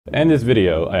In this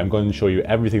video, I am going to show you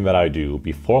everything that I do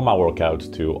before my workout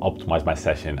to optimize my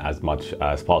session as much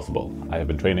as possible. I have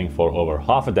been training for over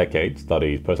half a decade,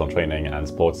 studied personal training and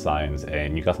sports science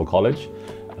in Newcastle College,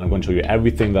 and I'm going to show you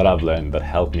everything that I've learned that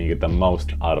helped me get the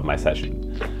most out of my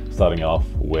session. Starting off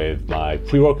with my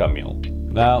pre-workout meal.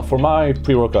 Now, for my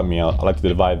pre-workout meal, I like to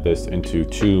divide this into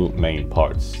two main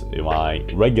parts. My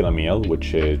regular meal,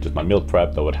 which is just my meal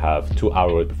prep that would have 2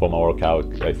 hours before my workout,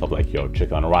 stuff like your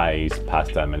chicken and rice,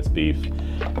 pasta, minced beef,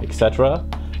 etc.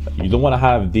 You don't want to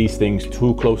have these things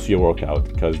too close to your workout,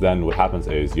 because then what happens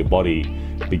is your body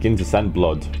begins to send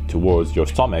blood towards your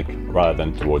stomach rather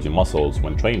than towards your muscles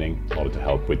when training in order to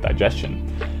help with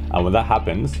digestion. And when that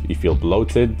happens, you feel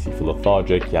bloated, you feel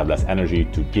lethargic, you have less energy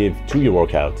to give to your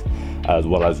workout, as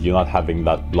well as you're not having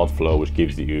that blood flow which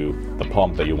gives you the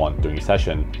pump that you want during your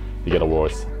session. You get a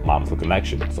worse mind-muscle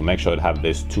connection. So make sure to have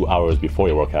this 2 hours before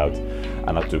your workout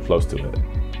and not too close to it.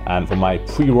 And for my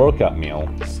pre-workout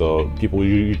meal, so people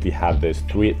usually have this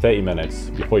 30 minutes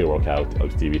before your workout. I'll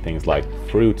give you things like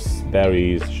fruits,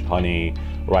 berries, honey,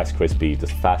 Rice Krispies,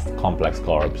 just fast, complex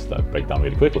carbs that break down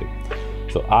really quickly.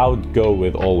 So I would go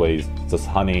with always just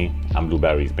honey and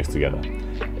blueberries mixed together.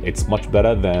 It's much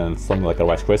better than something like a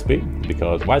Rice Krispie,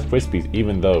 because Rice Krispies,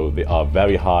 even though they are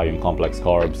very high in complex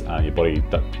carbs and your body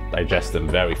digests them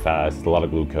very fast, a lot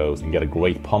of glucose, and get a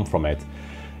great pump from it,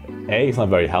 A, it's not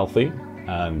very healthy,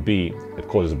 and B, it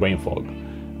causes brain fog.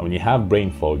 And when you have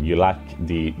brain fog, you lack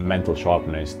the mental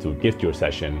sharpness to give to your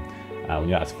session. And when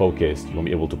you're not as focused, you won't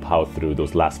be able to power through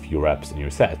those last few reps in your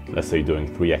set. Let's say you're doing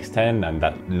 3x10 and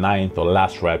that 9th or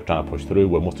last rep trying to push through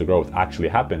where most of the growth actually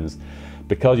happens.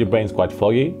 Because your brain's quite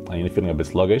foggy and you're feeling a bit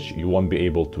sluggish, you won't be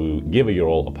able to give it your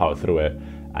all or power through it,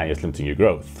 and you're limiting your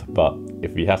growth. But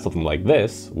if you have something like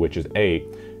this, which is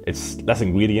it's less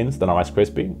ingredients than a Rice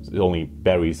Krispie, it's only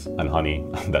berries and honey,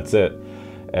 that's it.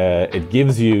 It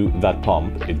gives you that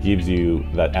pump, it gives you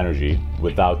that energy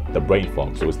without the brain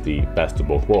fog, so it's the best of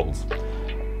both worlds.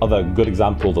 Other good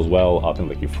examples as well are things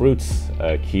like your fruits,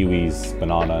 kiwis,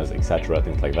 bananas, etc.,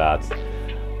 things like that.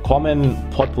 Common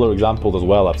popular examples as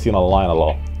well I've seen online a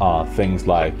lot are things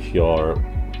like your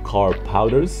carb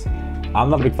powders.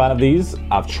 I'm not a big fan of these.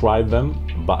 I've tried them,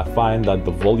 but I find that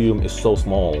the volume is so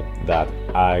small that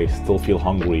I still feel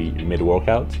hungry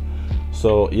mid-workout.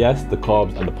 So yes, the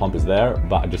carbs and the pump is there,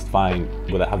 but I just find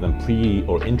when I have them pre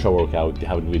or intra-workout, they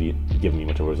haven't really given me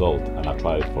much of a result. And I've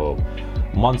tried it for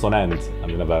months on end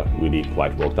and it never really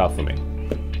quite worked out for me.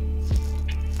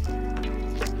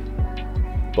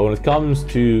 But when it comes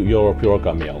to your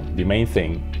pre-workout meal, the main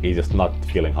thing is just not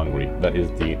feeling hungry. That is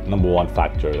the #1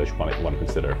 factor that you want to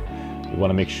consider. You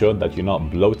want to make sure that you're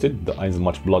not bloated, there isn't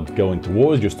much blood going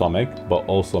towards your stomach, but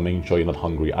also making sure you're not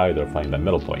hungry either, finding that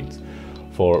middle point.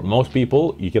 For most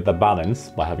people, you get the balance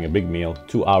by having a big meal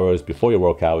 2 hours before your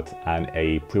workout and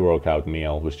a pre-workout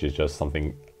meal, which is just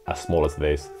something as small as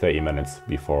this, 30 minutes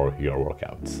before your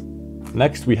workouts.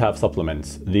 Next, we have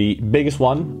supplements. The biggest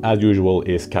one, as usual,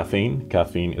 is caffeine.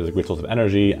 Caffeine is a great source of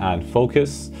energy and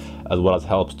focus, as well as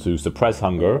helps to suppress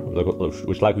hunger,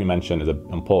 which, like we mentioned, is an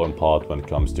important part when it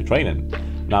comes to training.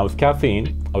 Now, with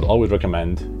caffeine, I would always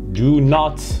recommend do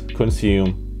not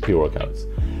consume pre-workouts.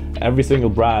 Every single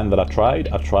brand that I've tried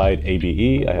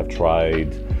ABE, I have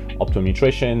tried Optimum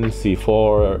Nutrition,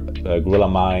 C4, Gorilla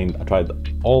Mind. I tried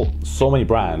so many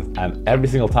brands, and every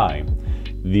single time,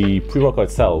 the pre-workout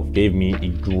itself gave me a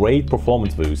great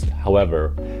performance boost.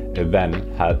 However, it then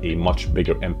had a much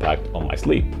bigger impact on my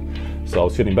sleep. So I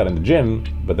was feeling better in the gym,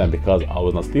 but then because I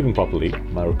was not sleeping properly,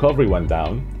 my recovery went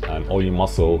down, and all your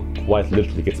muscle quite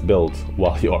literally gets built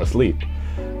while you are asleep.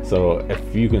 So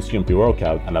if you consume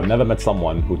pre-workout, and I've never met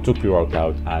someone who took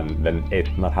pre-workout and then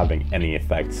it not having any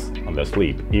effects on their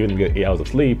sleep, even if you get 8 hours of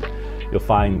sleep, you'll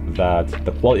find that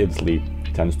the quality of the sleep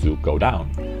tends to go down.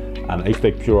 And I used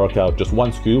to take pre-workout, just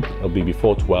 1 scoop, it'll be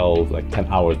before 12, like 10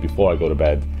 hours before I go to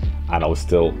bed, and I would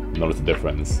still notice the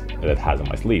difference that it has on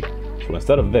my sleep. So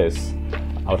instead of this,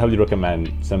 I would heavily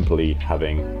recommend simply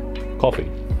having coffee.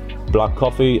 Black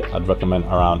coffee, I'd recommend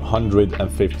around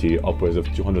 150, upwards of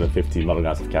 250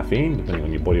 milligrams of caffeine, depending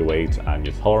on your body weight and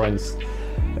your tolerance.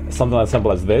 Something as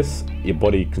simple as this, your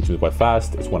body consumes quite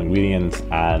fast, it's 1 ingredient,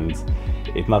 and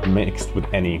it's not mixed with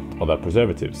any other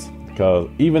preservatives. Because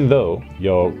even though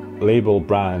your label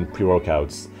brand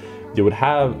pre-workouts, they would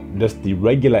have just the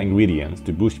regular ingredients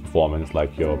to boost your performance,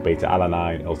 like your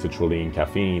beta-alanine, L-citrulline,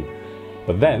 caffeine,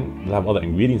 but then they'll have other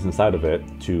ingredients inside of it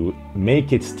to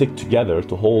make it stick together,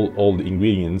 to hold all the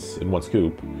ingredients in 1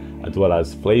 scoop, as well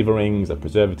as flavorings and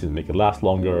preservatives, make it last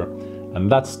longer.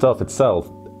 And that stuff itself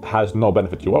has no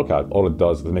benefit to your workout. All it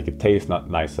does is make it taste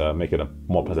nicer, make it a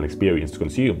more pleasant experience to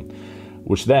consume.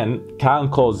 which then can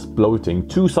cause bloating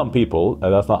to some people.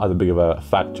 That's not as big of a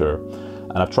factor.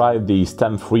 And I've tried the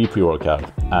stem-free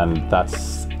pre-workout, and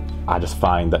I just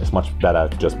find that it's much better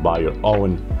to just buy your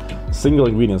own single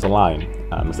ingredients online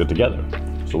and mix it together.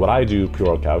 So what I do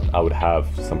pre-workout, I would have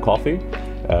some coffee,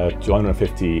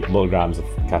 250 milligrams of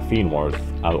caffeine worth.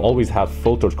 I'll always have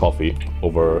filtered coffee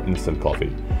over instant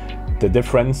coffee. The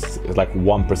difference is like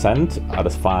 1%. I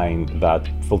just find that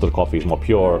filtered coffee is more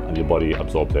pure and your body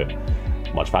absorbs it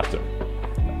much faster.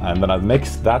 And then I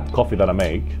mix that coffee that I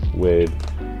make with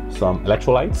some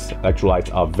electrolytes.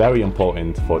 Electrolytes are very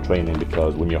important for training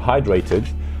because when you're hydrated,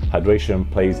 hydration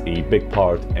plays a big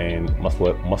part in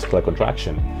muscular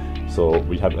contraction. So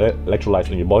we have electrolytes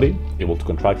in your body, able to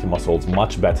contract your muscles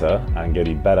much better and get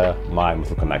a better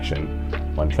mind-muscle connection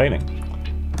when training.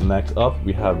 Next up,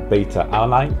 we have beta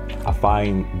alanine. I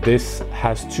find this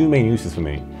has two main uses for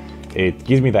me. It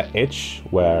gives me that itch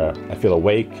where I feel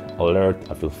awake, alert,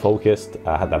 I feel focused,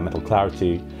 I have that mental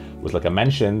clarity, which, like I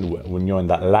mentioned, when you're in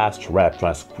that last rep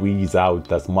trying to squeeze out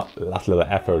that last little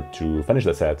effort to finish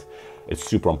the set, it's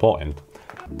super important.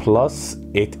 Plus,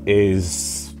 it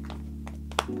is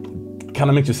kind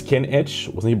of makes your skin itch.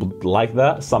 Some people like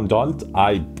that, some don't.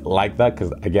 I like that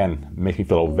because, again, it makes me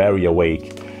feel very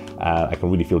awake and I can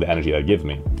really feel the energy that it gives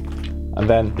me. And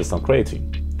then there's some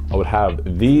creatine. I would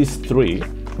have these three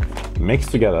mixed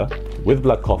together with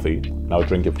black coffee, and I would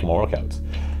drink it for my workouts.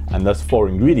 And that's 4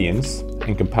 ingredients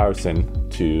in comparison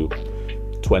to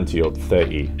 20 or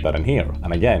 30 that are in here.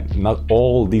 And again, not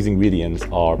all these ingredients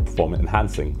are performance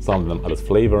enhancing. Some of them are just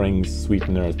flavorings,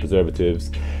 sweeteners,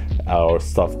 preservatives, or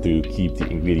stuff to keep the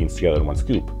ingredients together in one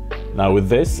scoop. Now with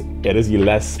this, it is a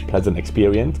less pleasant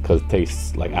experience because it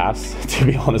tastes like ass, to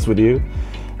be honest with you.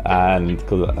 And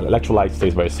because electrolytes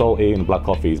taste very salty and black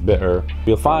coffee is bitter.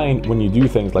 You'll find when you do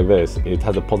things like this, it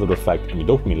has a positive effect on your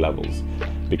dopamine levels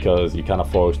because you're kind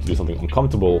of forced to do something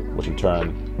uncomfortable, which in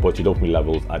turn puts your dopamine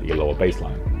levels at a lower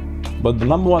baseline. But the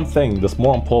number one thing that's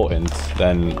more important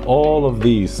than all of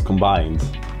these combined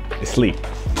is sleep.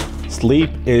 Sleep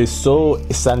is so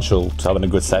essential to having a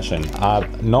good session.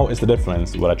 I've noticed the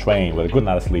difference when I train with a good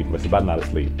night of sleep versus a bad night of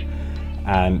sleep.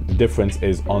 And the difference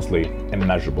is honestly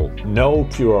immeasurable. No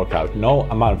pre-workout, no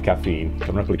amount of caffeine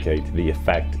can replicate the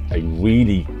effect a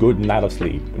really good night of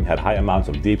sleep when you had high amounts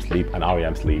of deep sleep and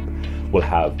REM sleep will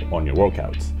have on your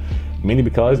workouts. Mainly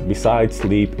because besides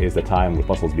sleep is the time with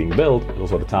muscles being built, it's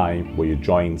also the time where your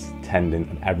joints, tendon,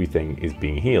 and everything is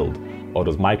being healed. All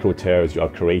those micro tears you are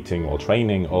creating while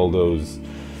training, all those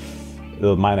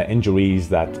little minor injuries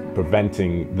that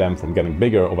preventing them from getting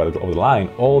bigger over the line,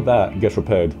 all that gets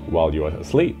repaired while you're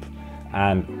asleep.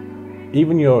 And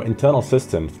even your internal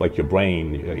systems, like your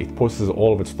brain, it processes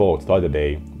all of its thoughts throughout the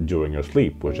day during your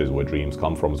sleep, which is where dreams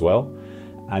come from as well.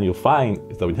 And you'll find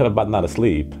that when you have a bad night of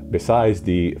sleep, besides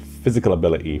the physical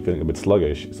ability, feeling a bit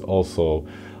sluggish, it's also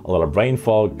a lot of brain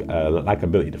fog, lack of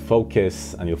ability to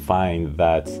focus, and you'll find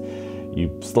that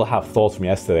you still have thoughts from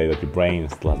yesterday that your brain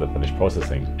still hasn't finished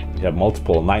processing. You have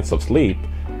multiple nights of sleep,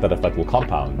 that effect will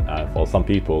compound. For some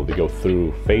people, they go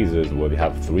through phases where they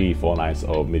have 3-4 nights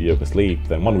of mediocre sleep,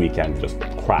 then one weekend they just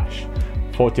crash.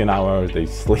 14 hours, they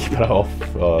sleep it off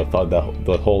throughout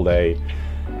the whole day.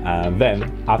 And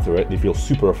then after it, they feel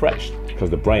super refreshed because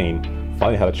the brain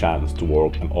finally had a chance to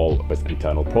work on all of its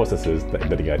internal processes that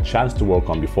they got a chance to work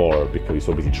on before because you're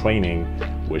so busy training,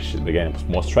 which again puts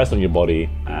more stress on your body,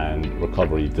 and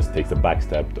recovery just takes a back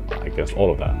step against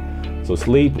all of that. So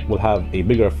sleep will have a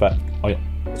bigger effect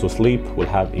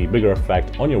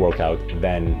on your workout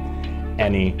than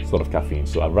any sort of caffeine.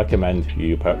 So I recommend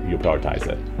you prioritize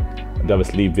it. I have a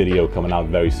sleep video coming out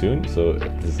very soon, so if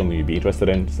this is something you'd be interested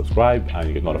in, subscribe and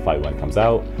you get notified when it comes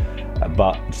out.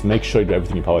 But just make sure you do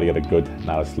everything in your power to get a good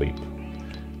night of sleep.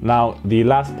 Now, the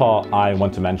last part I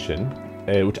want to mention,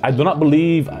 which I do not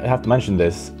believe I have to mention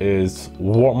this, is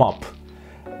warm up.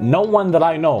 No one that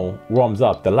I know warms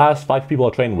up. The last 5 people I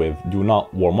train with do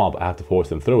not warm up. I have to force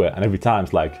them through it, and every time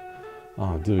it's like,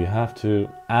 oh, do we have to?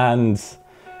 And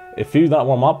if you don't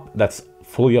warm up, that's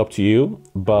fully up to you,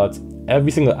 but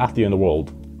every single athlete in the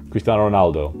world, Cristiano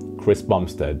Ronaldo, Chris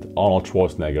Bumstead, Arnold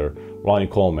Schwarzenegger, Ronnie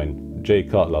Coleman, Jay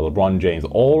Cutler, LeBron James,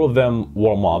 all of them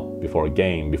warm up before a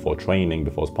game, before training,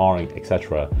 before sparring,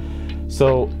 etc.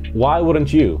 So why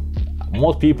wouldn't you?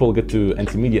 Most people get to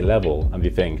intermediate level and they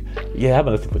think, yeah, I've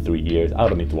been lifting for 3 years, I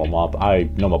don't need to warm up, I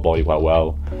know my body quite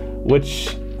well,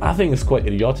 which I think is quite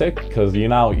idiotic because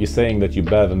you're saying that you're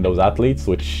better than those athletes,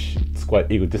 which is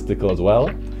quite egotistical as well.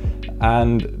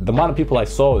 And the amount of people I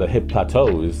saw that hit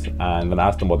plateaus and then I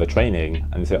asked them about their training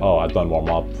and they say, oh, I don't warm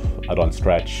up, I don't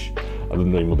stretch, I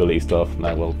don't do mobility stuff. And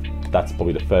well, that's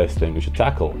probably the first thing we should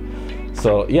tackle.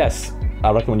 So yes,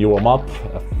 I recommend you warm up,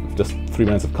 just 3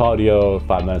 minutes of cardio,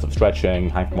 5 minutes of stretching,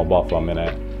 hang from a bar for a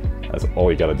minute. That's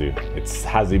all you gotta do. It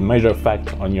has a major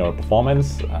effect on your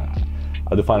performance.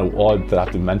 I do find it odd that I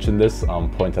have to mention this,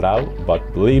 point it out,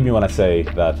 but believe me when I say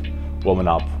that warming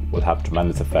up will have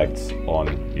tremendous effects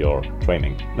on your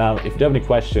training. Now, if you have any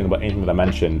question about anything that I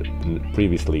mentioned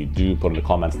previously, do put in the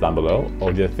comments down below,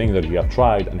 or the things that you have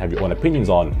tried and have your own opinions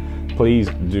on, please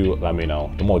do let me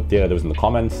know. The more data there's in the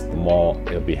comments, the more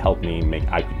it'll be help me make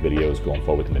accurate videos going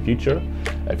forward in the future.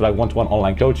 If you like one-to-one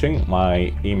online coaching,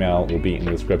 my email will be in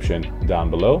the description down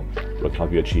below, where I can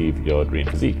help you achieve your dream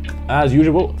physique. As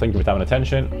usual, thank you for your time and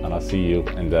attention, and I'll see you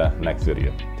in the next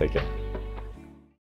video. Take care.